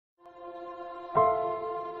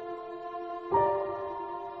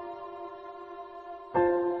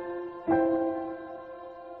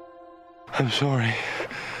I'm sorry.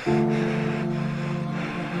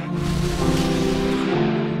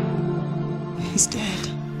 He's dead.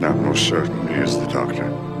 I'm most certain he is the doctor.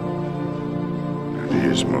 And he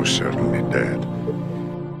is most certainly dead.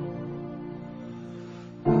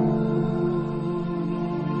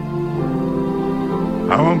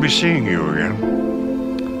 I won't be seeing you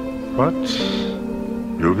again. But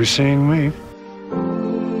you'll be seeing me.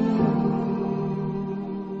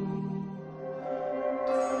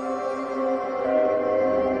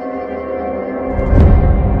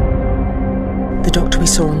 The doctor we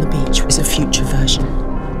saw on the beach is a future version,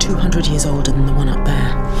 200 years older than the one up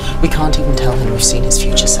there. We can't even tell him we've seen his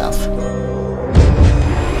future self. What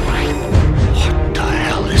the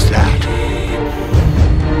hell is that?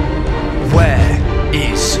 Where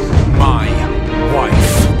is my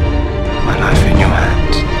wife? My life in your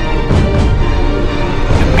hands.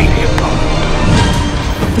 Amelia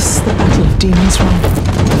Bond. This is the battle of Demon's Run,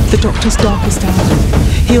 the Doctor's darkest hour.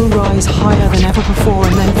 He'll rise higher than ever before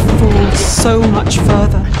and then fall so much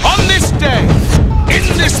further. On this day, in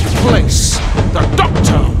this place, the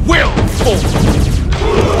Doctor will fall.